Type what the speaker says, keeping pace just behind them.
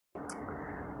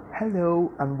Hello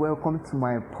and welcome to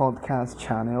my podcast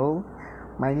channel.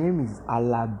 My name is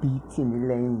Alabi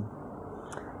Timilein.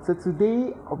 So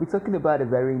today I'll be talking about a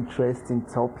very interesting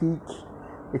topic.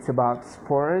 It's about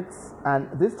sports, and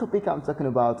this topic I'm talking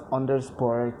about under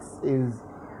sports is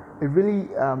a really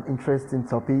interesting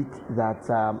topic that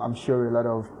I'm sure a lot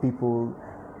of people,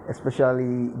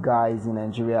 especially guys in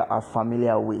Nigeria, are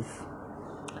familiar with.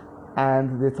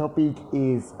 And the topic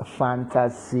is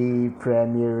Fantasy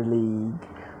Premier League.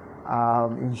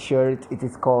 In short, it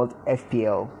is called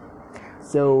FPL.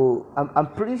 So I'm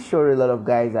pretty sure a lot of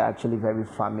guys are actually very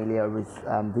familiar with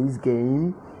this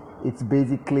game. It's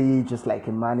basically just like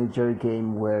a manager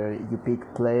game where you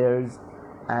pick players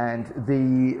and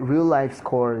the real life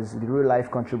scores, the real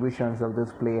life contributions of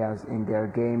those players in their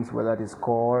games, whether they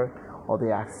score or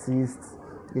they assist,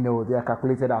 they are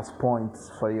calculated as points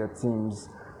for your teams.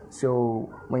 So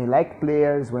when you like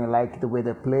players, when you like the way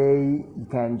they play, you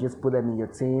can just put them in your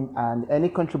team, and any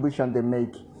contribution they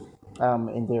make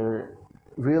in their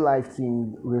real life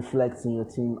team reflects in your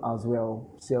team as well.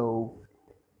 So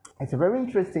it's a very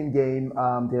interesting game.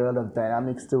 There are a lot of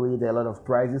dynamics to it. There are a lot of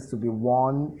prizes to be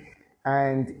won,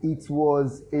 and it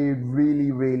was a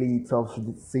really, really tough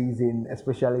season,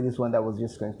 especially this one that was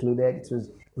just concluded. It was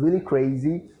really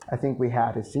crazy. I think we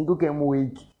had a single game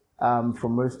week for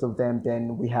most of them.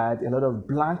 Then we had a lot of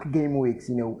blank game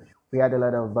weeks. We had a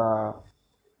lot of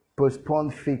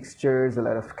postponed fixtures, a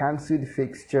lot of cancelled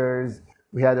fixtures.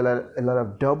 We had a lot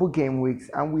of double game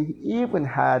weeks, and we even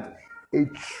had a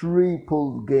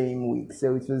triple game week.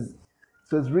 So it was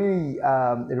really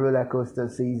a roller coaster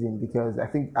season, because I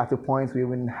think at the point we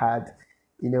even had,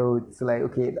 it's like,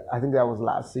 okay, I think that was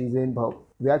last season, but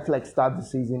we had to like start the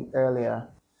season earlier,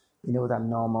 than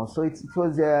normal. So it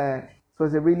was a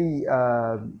really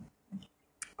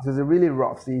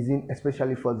rough season,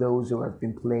 especially for those who have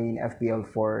been playing FPL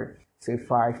for say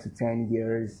 5 to 10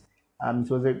 years.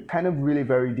 It was a kind of really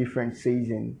very different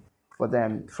season for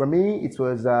them. For me, it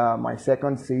was my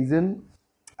second season,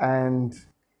 and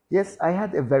yes, I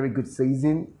had a very good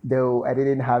season, though I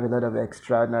didn't have a lot of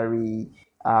extraordinary,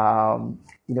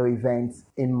 events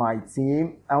in my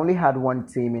team. I only had one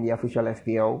team in the official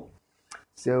FPL.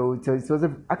 So it was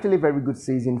actually a very good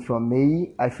season for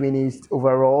me. I finished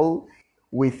overall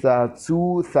with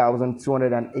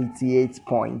 2,288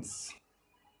 points,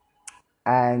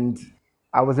 and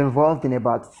I was involved in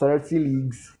about 30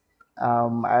 leagues.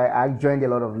 I joined a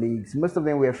lot of leagues. Most of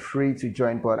them were free to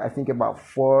join, but I think about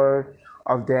four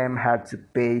of them had to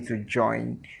pay to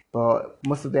join, but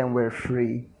most of them were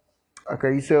free.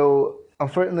 Okay, so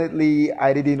unfortunately,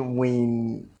 I didn't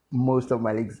win most of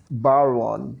my leagues, bar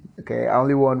one. Okay, I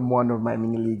only won one of my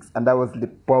mini leagues, and that was the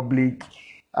public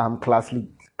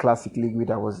classic league, which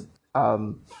I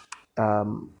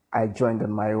joined on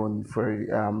my own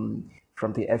from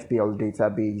the FPL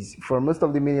database. For most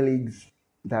of the mini leagues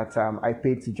that I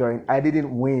paid to join, I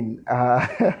didn't win.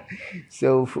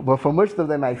 But for most of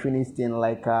them, I finished in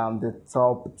like the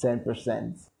top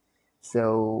 10%.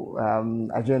 So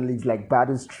I joined leagues like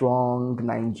Battle Strong,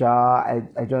 Ninja.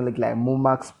 I joined leagues like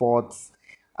Mumak Sports.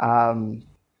 Um,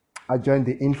 I joined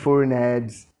the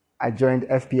Inforneds. I joined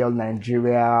FPL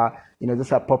Nigeria.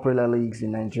 Those are popular leagues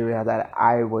in Nigeria that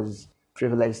I was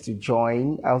privileged to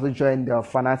join. I also joined the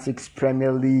Fanatics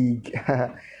Premier League,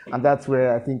 and that's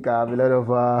where I think a lot of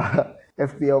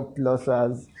FPL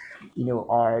plusers,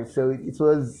 are. So it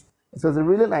was a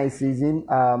really nice season.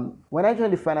 When I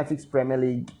joined the Fanatics Premier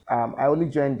League, I only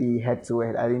joined the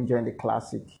head-to-head. I didn't join the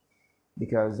Classic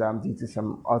because due to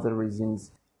some other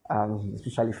reasons,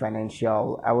 especially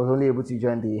financial, I was only able to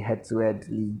join the head-to-head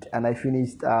league, and I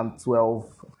finished 12.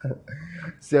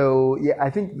 So yeah, I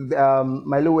think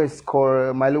my lowest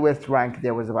rank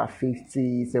there was about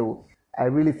 50. So I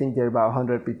really think there are about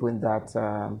 100 people in that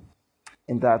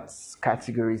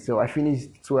category. So I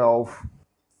finished 12,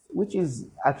 which is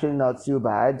actually not too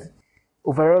bad.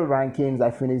 Overall rankings,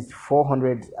 I finished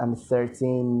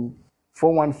 413,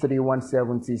 413,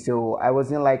 170. So I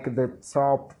was in like the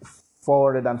top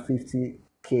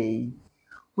 450K,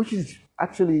 which is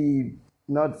actually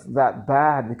not that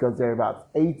bad, because there are about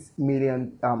 8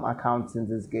 million accounts in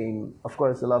this game. Of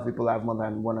course, a lot of people have more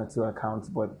than one or two accounts,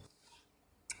 but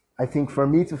I think for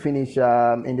me to finish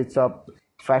in the top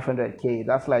 500K,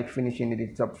 that's like finishing in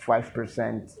the top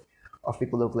 5% of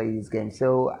people who play this game.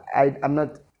 So I'm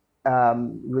not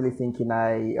really thinking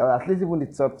or at least even the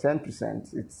top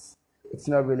 10%. It's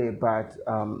not really a bad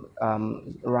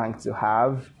rank to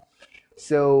have.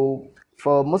 So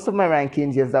for most of my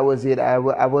rankings, yes, that was it. I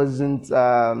wasn't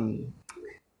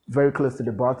very close to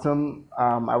the bottom.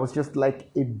 I was just like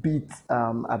a bit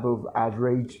above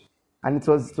average. and it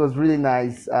was really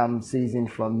nice season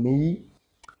for me.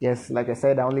 Yes, like I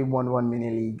said, I only won one mini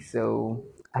league, so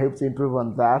I hope to improve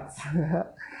on that.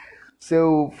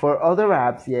 So for other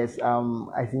apps, yes,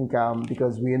 I think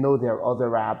because we know there are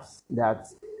other apps that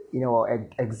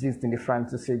exist in the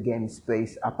fantasy game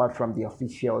space apart from the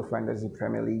official fantasy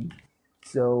Premier League.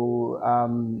 So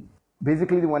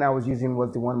basically, the one I was using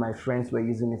was the one my friends were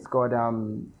using. It's called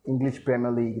English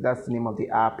Premier League. That's the name of the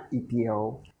app,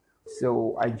 EPL.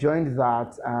 So I joined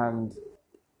that, and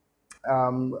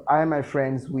I and my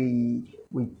friends we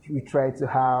try to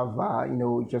have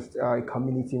just a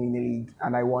community mini league,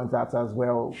 and I won that as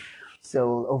well.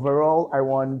 So overall, I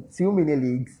won two mini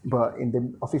leagues, but in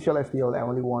the official FPL, I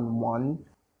only won one.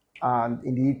 And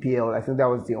in the EPL, I think that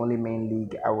was the only main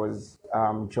league I was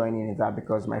joining in that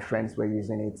because my friends were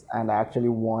using it, and I actually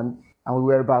won. And we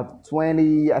were about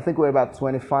 20, I think we were about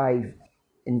 25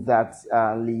 in that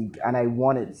league, and I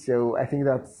won it. So I think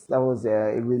that was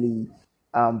a really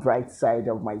bright side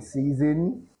of my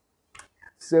season.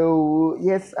 So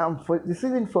yes, for the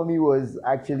season for me was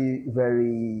actually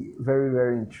very, very,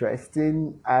 very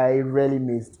interesting. I really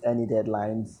missed any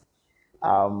deadlines.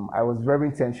 I was very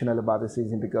intentional about the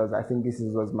season because I think this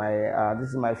is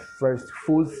my first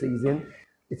full season.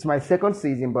 It's my second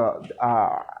season, but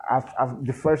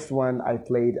the first one I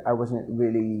played, I wasn't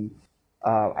really.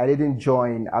 I didn't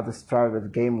join at the start of the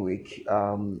game week.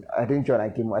 I didn't join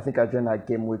at game. I think I joined at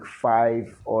game week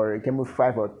 5 or game week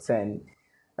 5 or 10.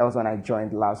 That was when I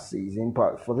joined last season.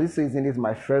 But for this season, this is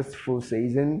my first full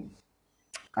season,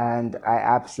 and I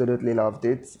absolutely loved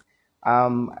it.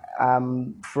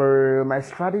 For my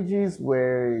strategies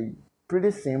were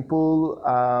pretty simple,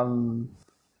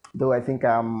 though I think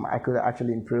I could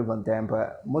actually improve on them.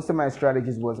 But most of my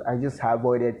strategies was I just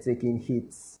avoided taking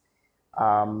hits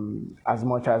as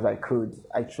much as I could.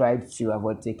 I tried to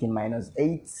avoid taking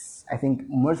 -8s. I think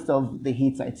most of the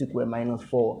hits I took were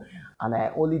 -4, and I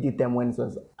only did them when it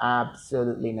was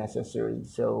absolutely necessary.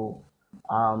 So,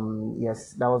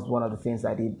 yes, that was one of the things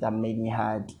I did that made me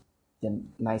had the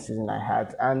nice season I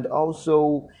had. And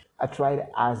also, I tried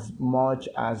as much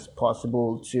as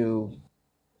possible to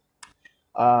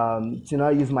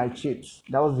not use my chips.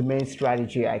 That was the main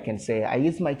strategy I can say. I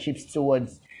used my chips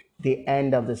towards the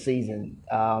end of the season.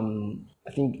 I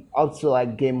think up to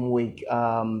like game week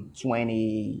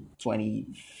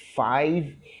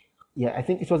 2025. Yeah, I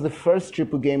think it was the first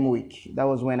triple game week. That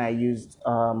was when I used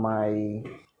my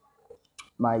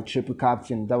triple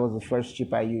captain. That was the first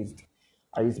chip I used.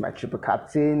 I used my triple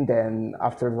captain. Then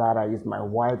after that, I used my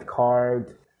wild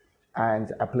card, and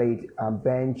I played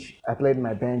bench. I played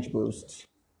my bench boost.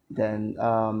 Then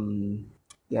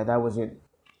yeah, that was it.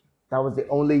 That was the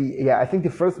only. Yeah, I think the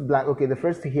first blank. Okay, the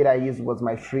first hit I used was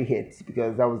my free hit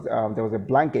because that was there was a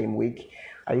blank game week.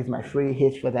 I used my free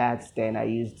hit for that. Then I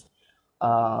used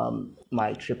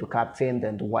my triple captain,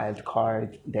 then the wild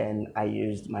card, then I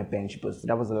used my bench boost.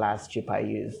 That was the last chip I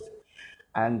used.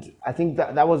 And I think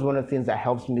that was one of the things that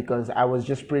helps me because I was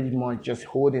just pretty much just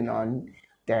holding on.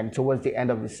 Then towards the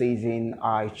end of the season,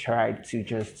 I tried to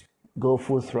just go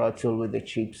full throttle with the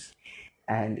chips,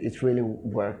 and it really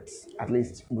worked. At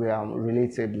least,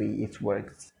 relatively, it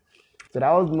worked. So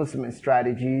that was most of my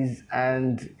strategies,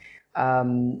 and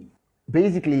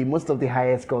basically most of the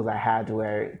highest scores I had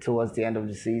were towards the end of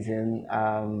the season.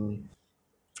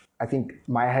 I think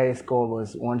my highest score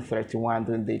was 131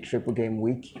 during the triple game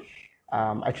week.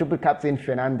 I triple captain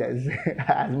Fernandez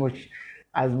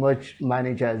as much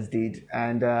managers did,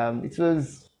 and it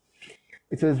was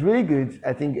really good.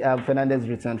 I think Fernandez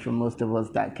returned for most of us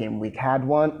that game week. Had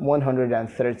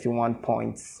 131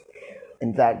 points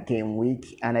in that game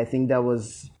week, and I think that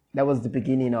was the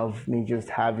beginning of me just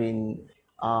having.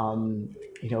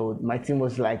 My team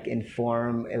was like in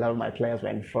form. A lot of my players were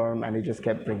in form, and they just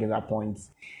kept bringing up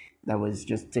points. That was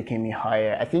just taking me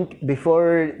higher. I think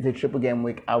before the triple game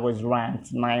week, I was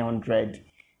ranked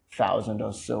 900,000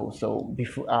 or so. So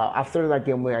before after that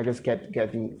game week, I just kept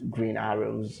getting green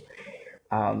arrows.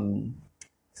 Um,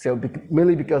 so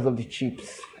mainly because of the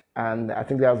chips, and I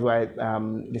think that's why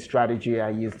the strategy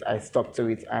I used, I stuck to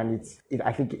it, and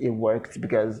I think it worked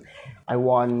because I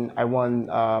won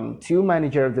two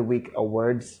Manager of the Week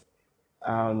awards,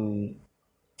 um,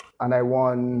 and I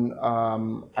won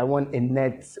a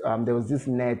net. There was this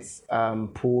net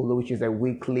pool, which is a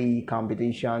weekly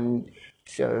competition.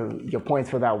 So your points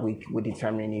for that week will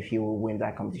determine if you will win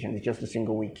that competition. It's just a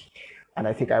single week, and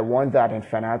I think I won that in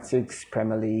Fanatics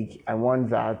Premier League. I won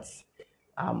that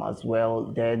as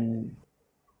well. Then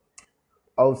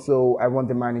also I won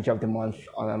the Manager of the Month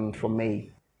for May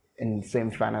in the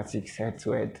same Fanatics head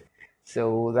to head.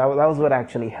 So that was what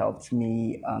actually helped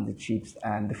me on the chips,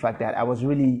 and the fact that I was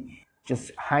really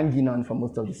just hanging on for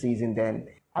most of the season. Then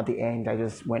at the end, I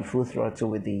just went full throttle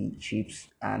with the chips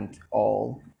and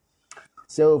all.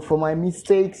 So for my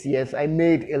mistakes, yes, I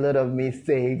made a lot of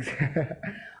mistakes.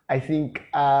 I think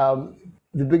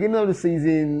the beginning of the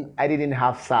season, I didn't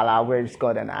have Salah where he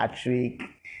scored an hat trick.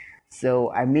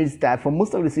 So I missed that. For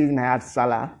most of the season, I had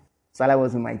Salah. Salah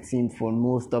was in my team for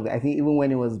most of it. I think even when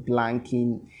he was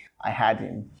blanking, I had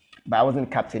him. But I wasn't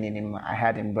captaining him. I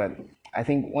had him. But I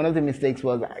think one of the mistakes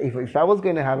was if I was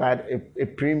going to have had a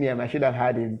premium, I should have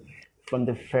had him from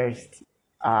the first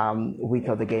week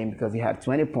of the game because he had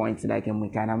 20 points in that game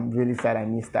week. And I'm really sad I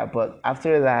missed that. But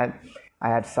after that, I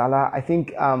had Salah. I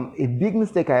think a big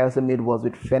mistake I also made was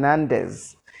with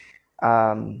Fernandez.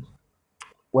 Um,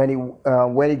 when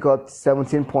he got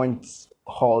 17 points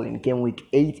haul in game week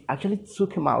 8, actually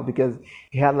took him out because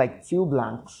he had like two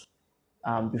blanks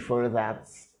before that.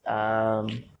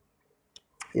 Um,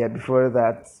 before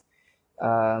that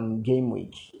game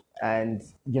week. And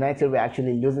United were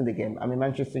actually losing the game. I'm a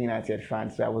Manchester United fan,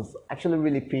 so I was actually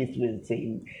really pissed with the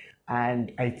team.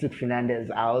 And I took Fernandez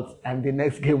out. And the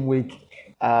next game week,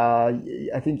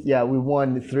 I think, yeah, we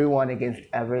won 3-1 against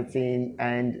Everton.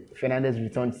 And Fernandez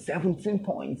returned 17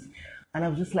 points. And I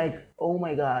was just like, oh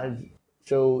my God.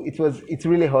 So it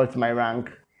really hurt my rank.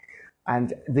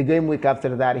 And the game week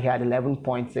after that, he had 11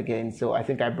 points again. So I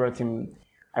think I brought him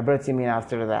in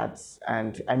after that.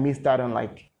 And I missed out on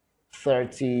like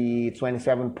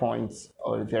 27 points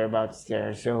or thereabouts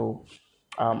there. So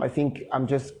I think I'm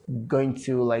just going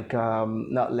to like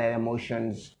not let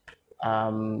emotions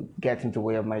get in the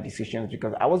way of my decisions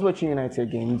because I was watching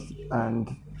United games and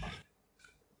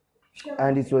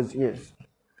it was yes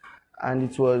and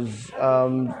it was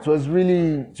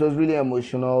really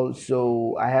emotional.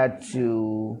 So I had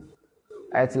to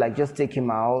like just take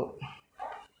him out.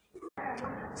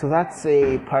 So that's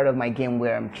a part of my game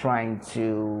where I'm trying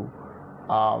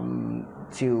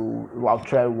I'll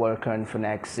try to work on for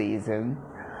next season.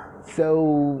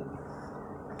 So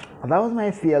that was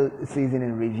my FPL season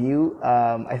in review.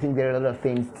 I think there are a lot of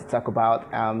things to talk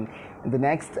about. In the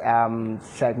next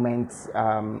segment,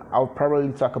 I'll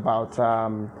probably talk about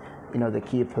the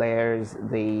key players,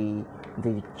 the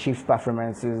chief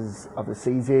performances of the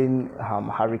season.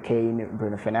 Harry Kane,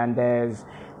 Bruno Fernandes,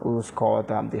 who scored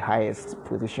the highest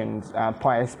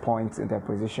points in their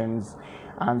positions,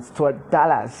 and Stuart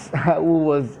Dallas, who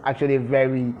was actually a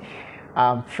very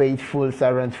faithful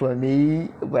servant for me.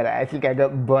 But I think I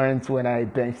got burnt when I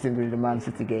benched him in the Man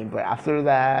City game. But after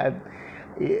that,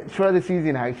 throughout the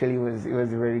season, actually, it was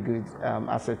a very good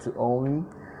asset to own.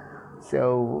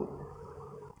 So,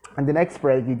 in the next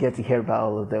spread, you get to hear about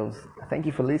all of those. Thank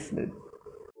you for listening.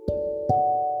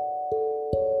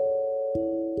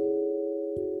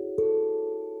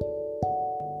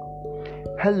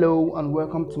 Hello and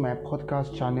welcome to my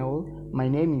podcast channel. My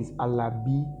name is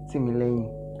Alabi Timilein.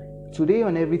 Today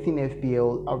on Everything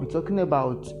FPL, I'll be talking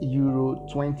about Euro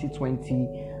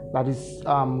 2020 that is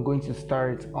going to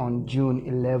start on June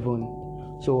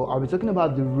 11. So I'll be talking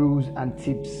about the rules and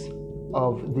tips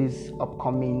of this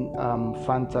upcoming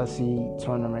fantasy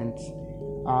tournament.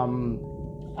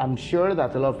 I'm sure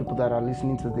that a lot of people that are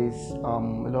listening to this, a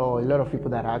lot of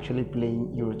people that are actually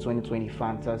playing Euro 2020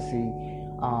 fantasy,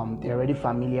 they're already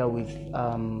familiar with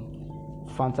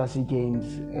fantasy games.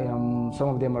 Some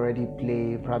of them already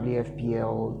play probably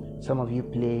FPL. Some of you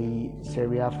play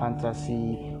Serie A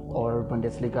fantasy or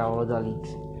Bundesliga or other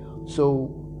leagues.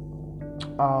 So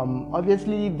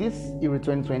obviously this Euro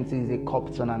 2020 is a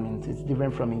cup tournament. It's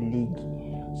different from a league.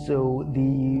 So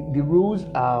the rules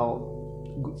are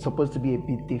supposed to be a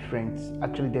bit different.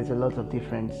 Actually, there's a lot of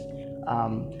difference.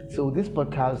 So this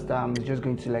podcast is just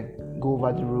going to like go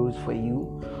over the rules for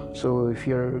you. So if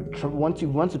you want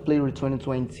to play with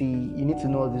 2020, you need to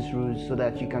know these rules so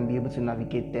that you can be able to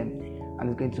navigate them, and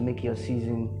it's going to make your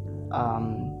season,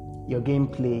 your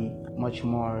gameplay much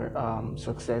more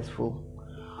successful.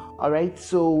 All right.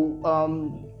 So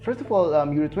first of all,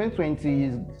 Euro 2020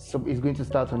 is going to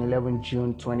start on 11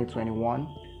 June 2021.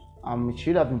 It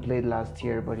should have been played last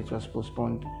year, but it was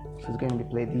postponed, so it's going to be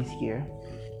played this year.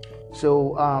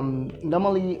 So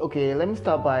normally, okay, let me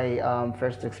start by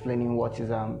first explaining what is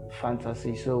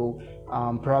fantasy. So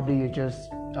probably you're just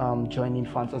joining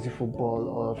fantasy football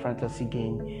or fantasy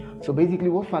game. So basically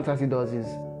what fantasy does is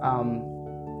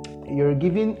you're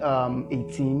given a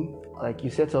team, like you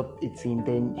set up a team,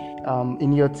 then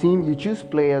in your team you choose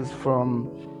players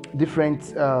from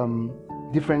different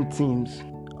teams,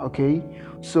 okay?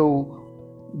 So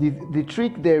the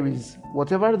trick there is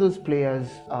whatever those players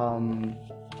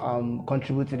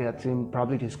contribute to their team,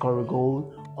 probably they score a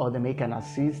goal or they make an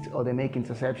assist or they make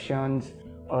interceptions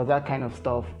or that kind of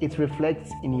stuff, it reflects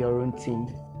in your own team.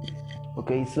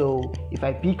 Okay, so if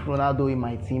I pick Ronaldo in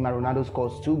my team and Ronaldo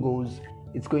scores 2 goals,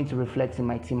 it's going to reflect in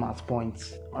my team as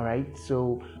points. All right,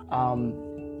 so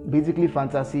basically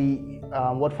fantasy,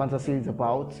 what fantasy is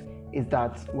about is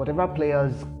that whatever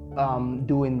players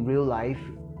do in real life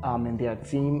in their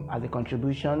team as a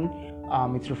contribution,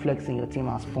 it reflects in your team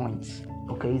as points.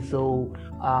 Okay, so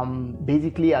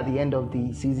basically at the end of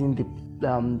the season,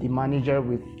 the manager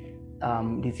with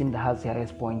the team that has the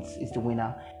highest points is the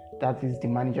winner. That is the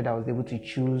manager that was able to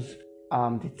choose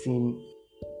the team,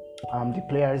 the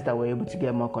players that were able to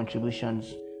get more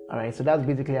contributions. All right, so that's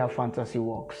basically how fantasy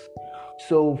works.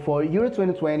 So for Euro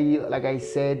 2020, like I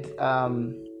said,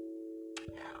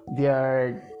 there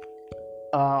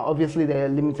are obviously there are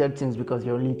limited teams because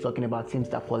you're only talking about teams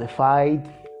that qualified.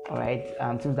 All right,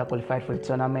 teams that qualified for the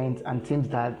tournament and teams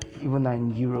that even are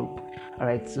in Europe. All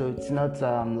right, so it's not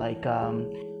like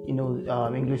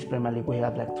English Premier League where you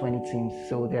have like 20 teams.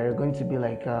 So there are going to be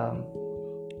like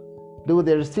though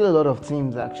there's still a lot of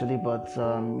teams actually, but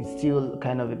it's still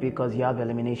kind of because you have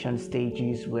elimination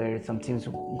stages where some teams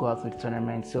go out to the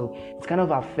tournament. So it kind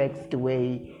of affects the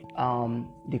way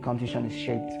the competition is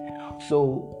shaped.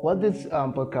 So what this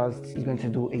podcast is going to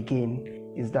do again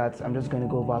is that I'm just going to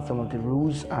go over some of the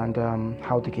rules and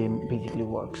how the game basically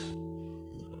works.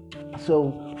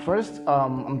 So first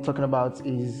I'm talking about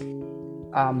is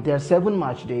there are 7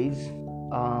 match days.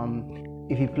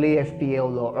 If you play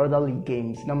FPL or other league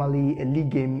games, normally a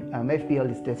league game,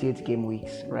 FPL is 38 game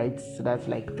weeks, right? So that's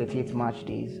like 38 match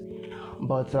days.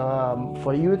 But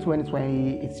for Euro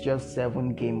 2020, it's just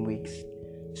 7 game weeks.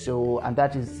 So, and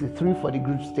that is 3 for the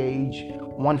group stage,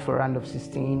 1 for round of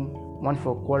 16, 1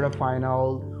 for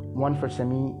quarterfinal, 1 for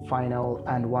semi-final,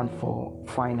 and 1 for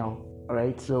final. All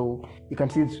right. So you can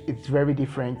see it's very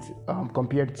different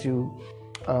compared to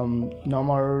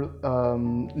normal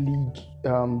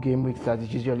league game weeks that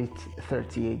is usually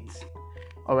 38.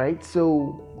 All right,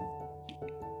 so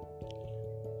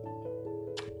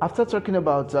after talking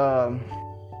about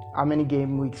how many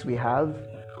game weeks we have,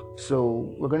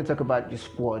 so we're going to talk about the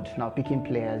squad now, picking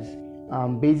players.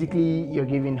 Basically you're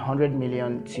giving 100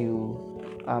 million to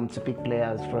pick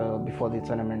players for before the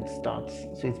tournament starts.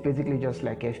 So it's basically just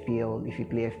like FPL. If you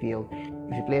play FPL,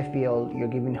 you're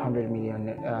giving 100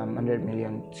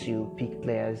 million to pick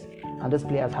players, and those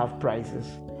players have prices.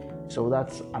 So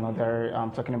that's another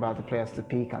talking about the players to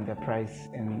pick and their price,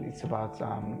 and it's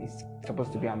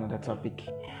supposed to be another topic.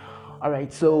 All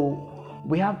right, so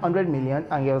we have 100 million,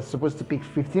 and you're supposed to pick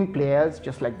 15 players,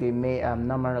 just like the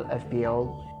normal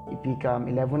FPL. You pick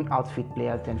 11 outfit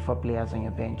players, then 4 players on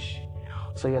your bench.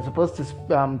 So you're supposed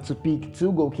to pick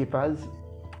 2 goalkeepers,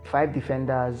 5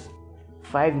 defenders,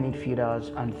 5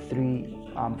 midfielders, and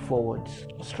 3 forwards,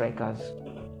 strikers.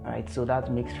 All right, so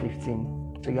that makes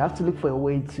 15. So you have to look for a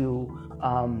way to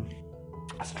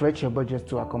stretch your budget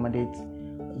to accommodate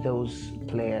those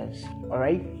players. All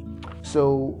right.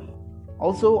 So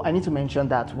also, I need to mention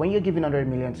that when you're giving 100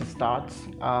 million to start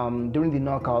during the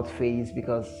knockout phase,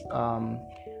 because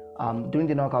during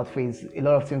the knockout phase, a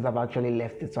lot of teams have actually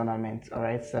left the tournament. All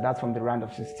right, so that's from the round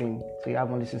of 16. So you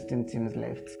have only 16 teams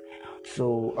left.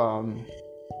 So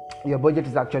your budget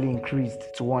is actually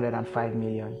increased to 105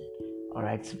 million. All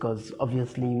right, because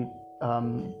obviously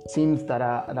teams that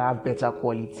have better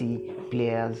quality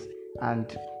players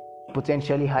and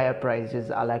potentially higher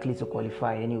prices are likely to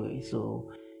qualify anyway.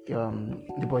 So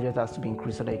the budget has to be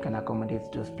increased so that you can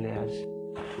accommodate those players.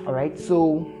 All right,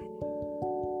 so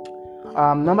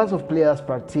numbers of players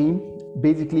per team.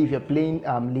 Basically, if you're playing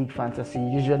league fantasy,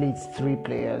 usually it's 3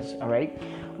 players. All right,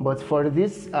 but for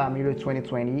this Euro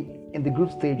 2020, in the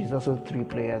group stage, it's also 3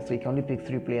 players. So you can only pick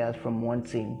 3 players from one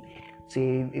team.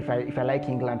 Say if I like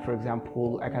England, for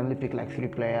example, I can only pick like 3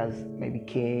 players, maybe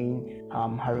Kane,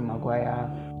 Harry Maguire,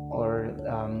 or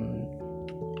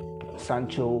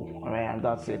Sancho. All right, and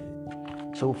that's it.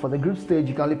 So for the group stage,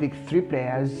 you can only pick 3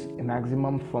 players, a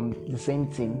maximum from the same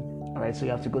team. All right, so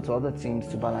you have to go to other teams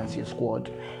to balance your squad.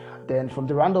 Then from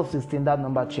the round of 16, that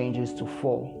number changes to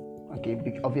 4.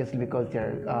 Okay, obviously because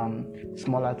there are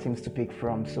smaller teams to pick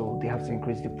from, so they have to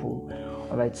increase the pool.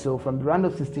 All right, so from the round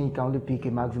of 16, you can only pick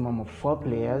a maximum of 4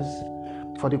 players.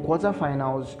 For the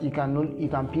quarterfinals, you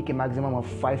can pick a maximum of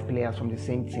 5 players from the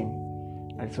same team.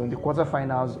 Right, so in the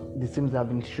quarterfinals, the teams have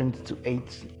been shrunk to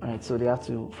 8. Right, so they have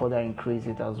to further increase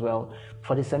it as well.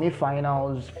 For the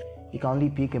semi-finals, you can only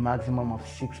pick a maximum of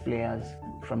 6 players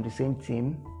from the same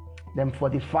team. Then for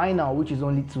the final, which is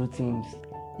only 2 teams,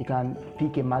 you can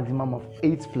pick a maximum of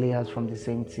 8 players from the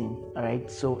same team. All right,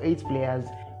 so 8 players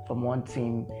from one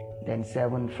team, then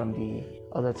 7 from the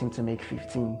other team to make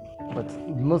 15. But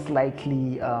most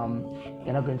likely,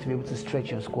 you're not going to be able to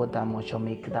stretch your squad that much or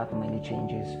make that many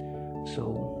changes. So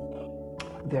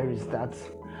there is that.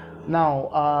 Now,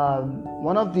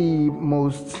 one of the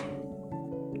most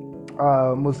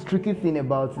tricky thing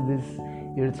about this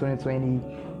Euro 2020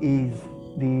 is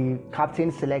the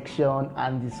captain selection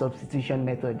and the substitution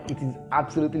method. It is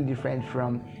absolutely different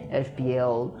from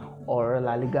FPL or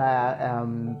La Liga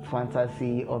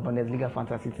fantasy or Bundesliga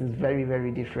fantasy. It is very,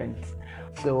 very different.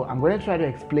 So I'm going to try to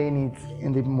explain it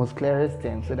in the most clearest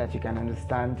terms so that you can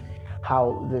understand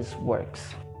how this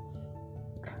works.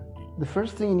 The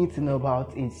first thing you need to know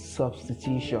about is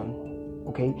substitution.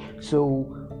 Okay, so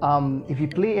if you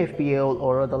play FPL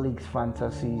or other leagues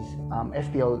fantasies,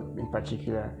 FPL in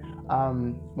particular,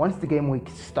 once the game week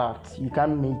starts, you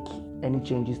can't make any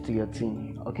changes to your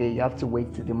team. Okay, you have to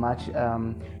wait till the match,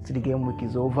 till the game week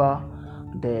is over.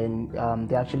 Then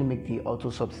they actually make the auto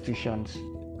substitutions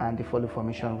and they follow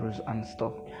formation rules and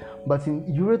stuff. But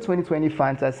in Euro 2020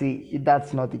 fantasy,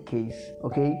 that's not the case.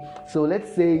 Okay, so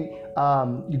let's say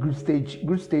the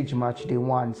group stage match day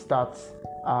 1 starts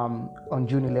on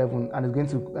June 11, and it's going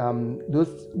to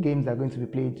those games are going to be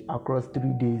played across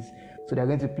 3 days. So they're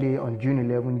going to play on June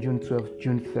 11, June 12,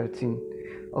 June 13.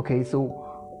 Okay, so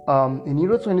in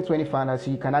Euro 2020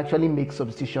 fantasy, you can actually make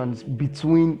substitutions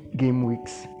between game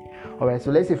weeks. All right,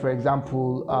 so let's say for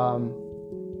example,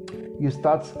 you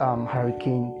start Harry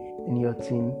Kane in your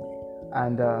team,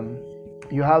 and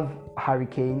you have Harry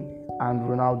Kane and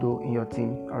Ronaldo in your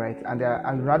team. All right, and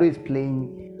Ronaldo is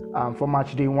playing for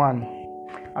match day 1,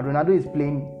 and Ronaldo is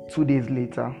playing 2 days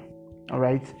later. All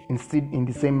right, instead in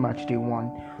the same match day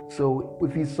 1. So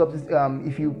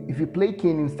if you play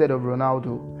Kane instead of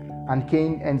Ronaldo, and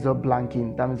Kane ends up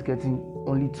blanking, that means getting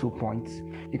only 2 points.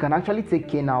 You can actually take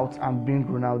Kane out and bring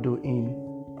Ronaldo in.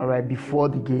 All right, before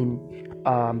the game,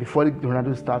 before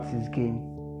Ronaldo starts his game.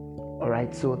 All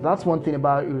right, so that's one thing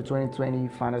about Euro 2020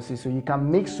 fantasy. So you can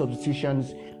make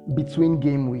substitutions between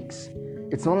game weeks.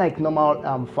 It's not like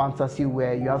normal fantasy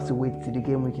where you have to wait till the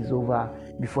game week is over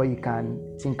before you can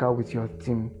tinker with your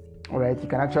team. All right, you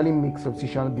can actually make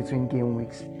substitutions between game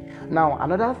weeks. Now,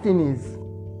 another thing is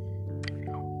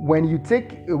when you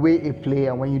take away a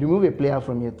player, when you remove a player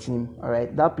from your team, all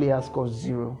right, that player scores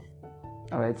 0.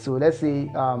 All right, so let's say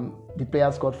the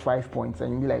player scored 5 points,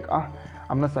 and you'll be like,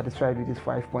 I'm not satisfied with these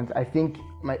 5 points. I think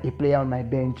a player on my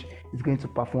bench is going to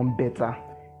perform better,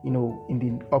 in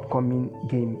the upcoming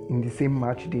game, in the same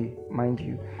match day, mind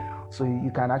you. So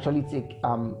you can actually take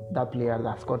that player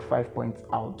that scored 5 points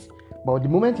out. But the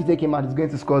moment you take him out, he's going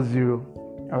to score 0.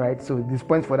 All right, so this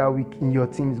points for that week in your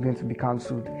team is going to be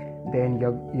cancelled. Then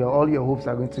all your hopes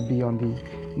are going to be on the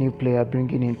new player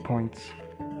bringing in points.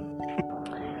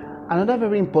 Another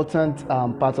very important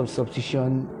part of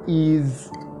substitution is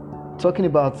talking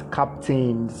about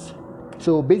captains.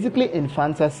 So basically in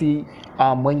fantasy,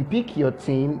 when you pick your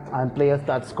team and players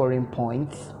start scoring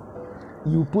points,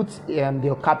 you put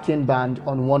your captain band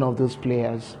on one of those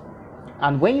players.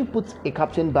 And when you put a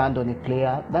captain band on a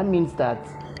player, that means that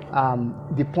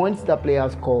the points that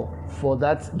players score for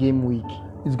that game week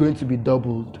is going to be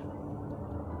doubled.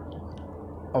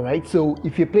 All right, so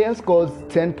if your player scores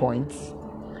 10 points,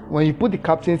 when you put the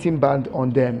captaincy band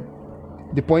on them,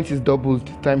 the points is doubled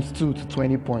times 2 to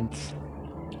 20 points.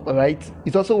 All right,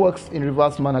 it also works in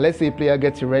reverse manner. Let's say a player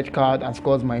gets a red card and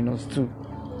scores -2.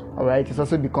 All right, it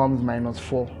also becomes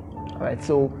 -4. All right,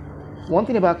 so one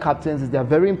thing about captains is they are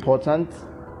very important,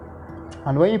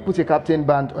 and when you put a captain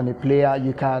band on a player,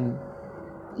 you can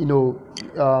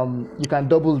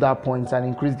double that points and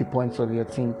increase the points of your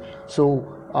team. So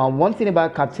one thing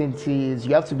about captaincy is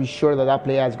you have to be sure that that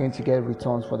player is going to get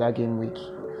returns for that game week.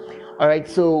 All right,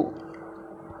 so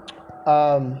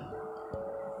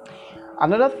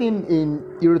another thing in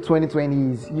Euro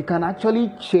 2020 is you can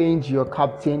actually change your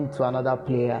captain to another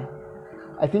player.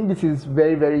 I think this is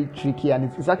very, very tricky, and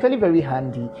it's actually very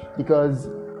handy because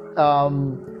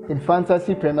in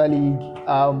Fantasy Premier League,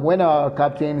 when our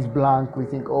captain is blank, we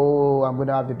think, I'm going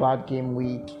to have a bad game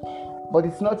week. But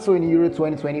it's not so in Euro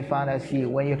 2020 Fantasy.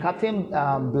 When your captain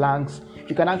blanks,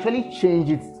 you can actually change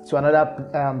it to another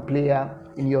player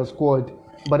in your squad.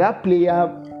 But that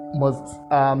player must,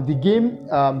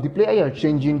 the player you're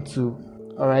changing to,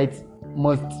 all right,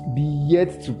 must be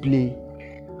yet to play.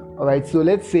 All right, so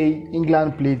let's say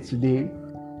England played today,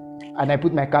 and I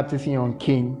put my captaincy on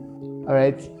Kane. All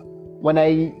right,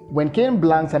 when Kane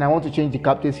blanks and I want to change the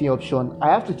captaincy option,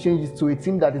 I have to change it to a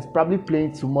team that is probably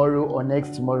playing tomorrow or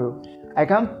next tomorrow. I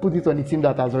can't put it on the team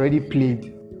that has already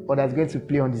played or that's going to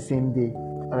play on the same day.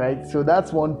 All right, so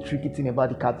that's one tricky thing about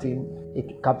the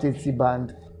captaincy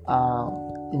band.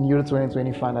 in Euro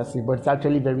 2020 fantasy, but it's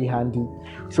actually very handy.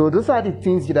 So those are the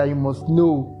things that you must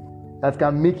know that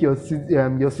can make your season,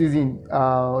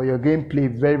 your gameplay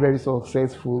very, very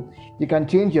successful. You can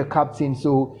change your captain.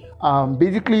 So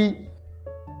basically,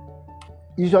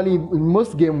 usually in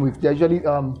most game weeks, there are usually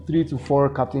 3 to 4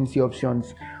 captaincy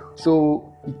options. So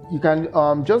you can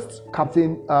just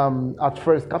captain at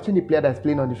first, captain the player that's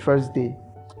playing on the first day.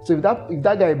 So if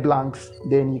that guy blanks,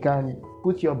 then you can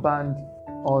put your band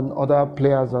on other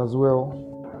players as well.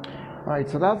 Alright,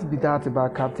 so that's that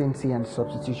about captaincy and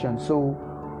substitution. So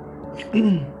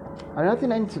another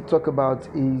thing I need to talk about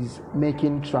is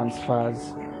making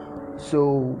transfers.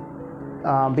 So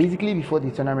basically, before the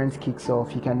tournament kicks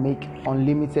off, you can make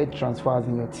unlimited transfers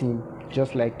in your team,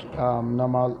 just like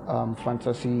normal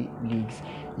fantasy leagues.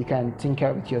 You can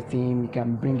tinker with your team, you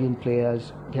can bring in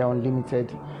players, they're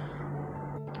unlimited.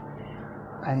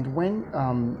 And when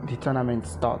the tournament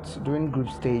starts, during group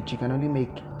stage, you can only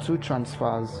make 2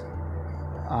 transfers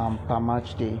per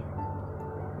match day.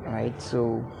 Alright,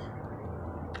 so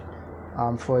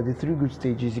for the 3 group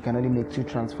stages, you can only make 2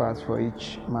 transfers for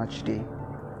each match day.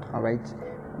 Alright,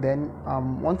 then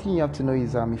one thing you have to know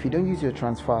is if you don't use your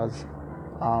transfers,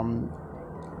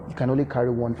 you can only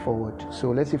carry 1 forward. So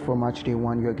let's say for match day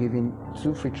 1, you're given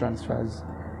 2 free transfers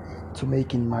to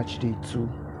make in match day 2,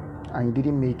 and you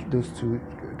didn't make those 2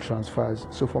 transfers.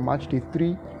 So for match day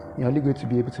 3, you're only going to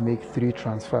be able to make 3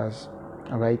 transfers.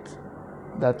 Alright,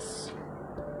 that's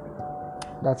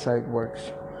how it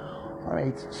works.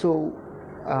 Alright, so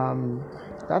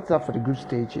that's that for the group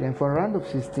stage. And for round of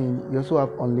 16, you also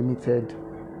have unlimited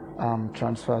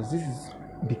transfers. This is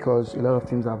because a lot of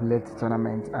teams have left the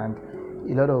tournament, and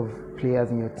a lot of players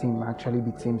in your team actually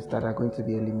be teams that are going to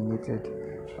be eliminated.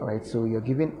 Alright, so you're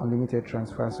given unlimited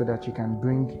transfers so that you can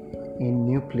bring in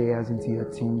new players into your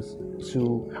teams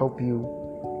to help you,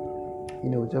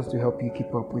 just to help you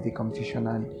keep up with the competition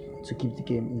and to keep the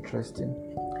game interesting.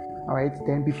 Alright,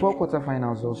 then before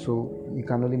quarterfinals also, you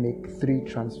can only make 3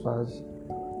 transfers.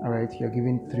 Alright, you're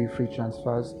given 3 free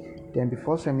transfers. Then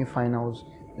before semi-finals,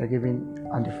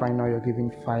 and the final, you're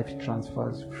given 5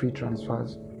 transfers, free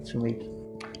transfers to make.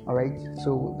 Alright,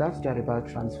 so that's that about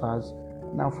transfers.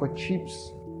 Now for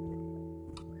chips,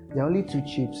 there are only 2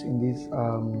 chips in this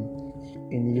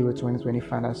in Euro 2020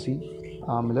 fantasy.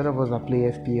 A lot of us that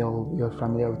play FPL, you're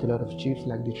familiar with a lot of chips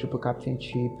like the triple captain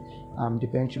chip, the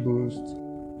bench boost,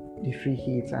 the free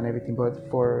hits and everything. But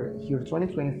for Euro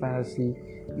 2020 fantasy,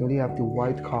 you only have the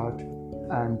white card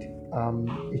and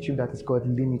a chip that is called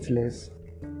limitless.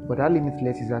 But that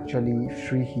limitless is actually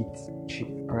free hit chip,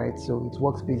 right? So it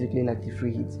works basically like the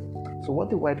free hits. So what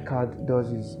the white card does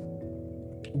is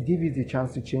it gives you the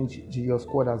chance to change your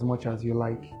squad as much as you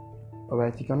like.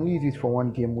 Alright, you can only use it for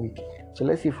 1 game week. So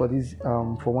let's say for this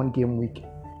for 1 game week,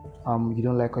 you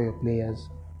don't like all your players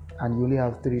and you only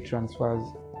have 3 transfers.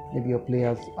 Maybe your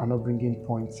players are not bringing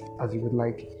points as you would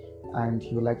like, and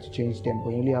you would like to change them,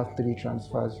 but you only have 3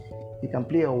 transfers. You can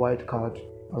play a wild card,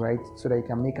 alright, so that you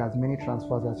can make as many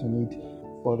transfers as you need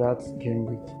for that game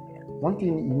week. One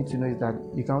thing you need to know is that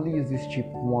you can only use this chip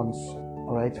once,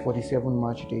 alright, for the 7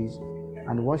 match days,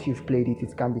 and once you've played it,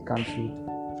 it can be cancelled.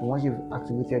 So once you've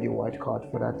activated your wild card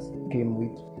for that game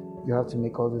week, you have to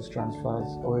make all those transfers,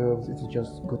 or else it will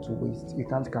just go to waste. You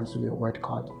can't cancel your wild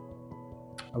card,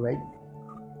 alright.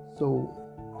 So,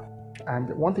 and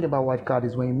one thing about white card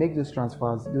is when you make those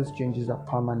transfers, those changes are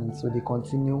permanent, so they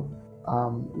continue.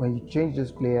 When you change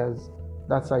those players,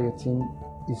 that's how your team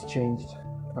is changed.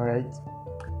 All right.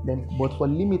 Then, but for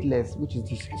limitless, which is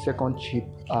the second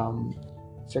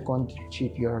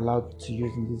chip you're allowed to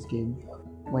use in this game,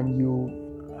 when you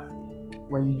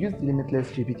use the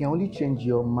limitless chip, you can only change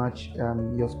your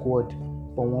squad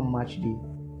for 1 match day.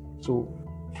 So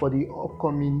for the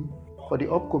upcoming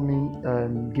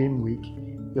game week,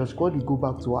 your squad will go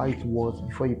back to how it was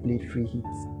before you played free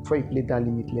hits, before you played that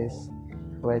limitless.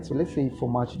 Alright, so let's say for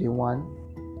match day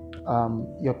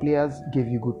 1, your players gave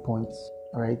you good points,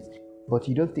 alright, but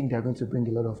you don't think they're going to bring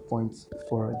a lot of points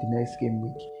for the next game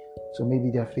week. So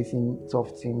maybe they're facing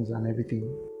tough teams and everything.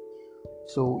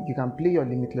 So you can play your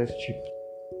limitless chip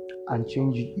and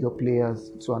change your players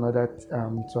to another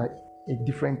to a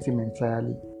different team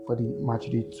entirely for the match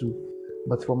day 2.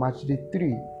 But for match day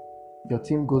 3, your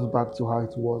team goes back to how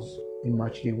it was in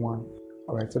match day 1.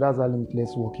 Alright, so that's how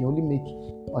limitless work. You only make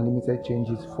unlimited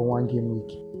changes for 1 game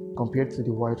week compared to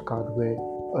the wild card where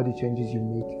all the changes you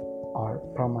make are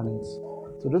permanent.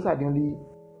 So those are the only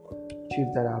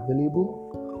chips that are available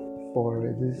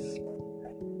for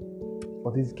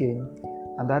this game,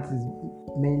 and that is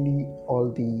mainly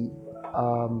all the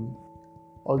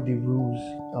rules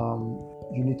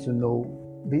you need to know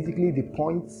basically the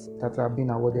points that are being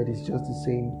awarded is just the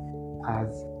same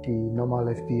as the normal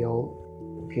FPL.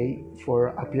 Okay, for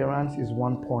appearance is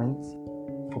 1 point.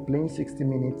 For playing 60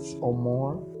 minutes or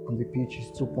more on the pitch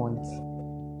is 2 points.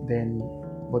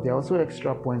 But there are also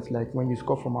extra points, like when you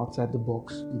score from outside the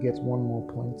box, you get 1 more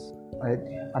point, right?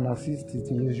 An assist is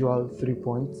the usual 3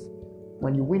 points.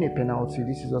 When you win a penalty,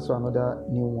 this is also another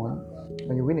new one.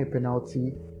 When you win a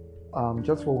penalty,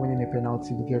 just for winning a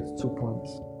penalty, you get 2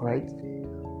 points, right?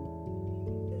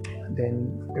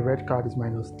 Then a red card is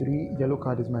 -3, yellow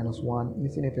card is -1,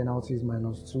 missing a penalty is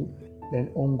 -2. Then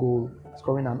own goal,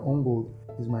 scoring an own goal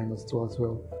is -2 as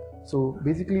well. So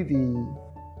basically,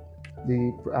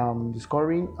 the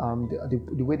scoring,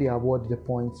 the way they award the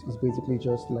points is basically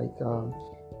just like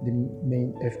the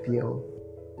main FPL.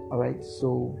 All right.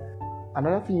 So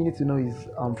another thing you need to know is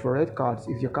for red cards,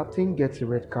 if your captain gets a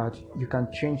red card, you can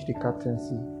change the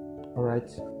captaincy. All right,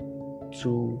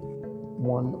 to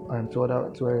one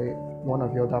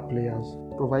of the other players,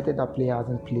 provided that player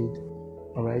hasn't played.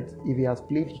 All right. If he has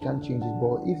played, he can change it.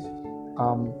 But if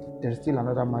there's still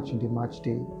another match in the match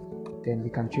day, then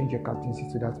you can change your captaincy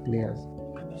to that players.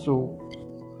 So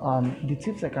the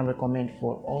tips I can recommend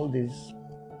for all these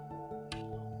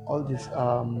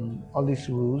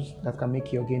rules that can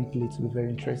make your gameplay to be very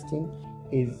interesting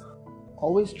is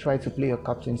always try to play your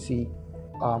captaincy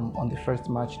on the first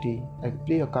match day. Like,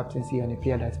 play your captaincy on a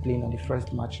player that's playing on the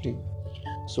first match day.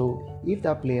 So if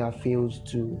that player fails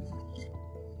to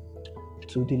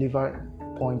deliver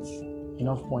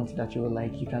enough points that you would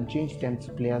like, you can change them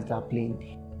to players that are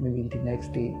playing maybe the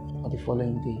next day or the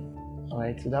following day. All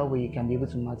right, so that way you can be able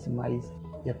to maximize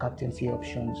your captaincy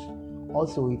options.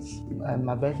 Also, it's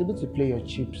advisable to play your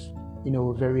chips,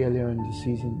 very early on in the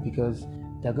season, because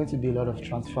there are going to be a lot of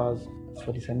transfers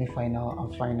for the semi-final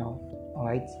and final. All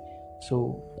right,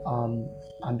 so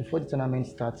and before the tournament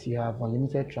starts, you have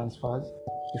unlimited transfers.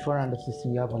 Before round of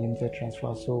 16, you have unlimited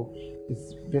transfers. So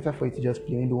it's better for you to just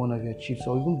play maybe one of your chips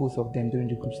or even both of them during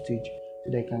the group stage, so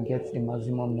they can get the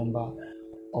maximum number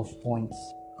of points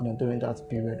during that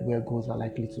period where goals are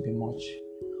likely to be much.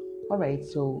 Alright,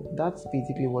 so that's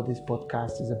basically what this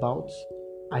podcast is about.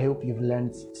 I hope you've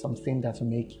learned something that will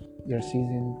make your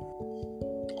season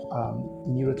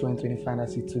in Euro 2020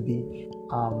 fantasy to be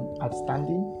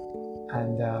outstanding,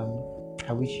 and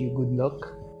I wish you good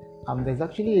luck. There's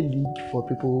actually a league for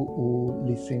people who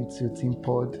listen to Team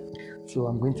Pod, so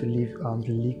I'm going to leave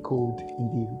the league code in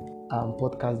the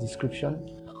podcast description.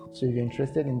 So if you're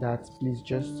interested in that, please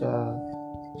just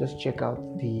check out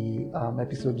the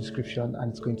episode description,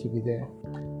 and it's going to be there.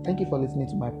 Thank you for listening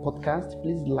to my podcast.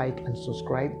 Please like and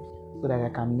subscribe so that I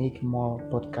can make more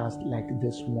podcasts like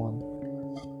this one.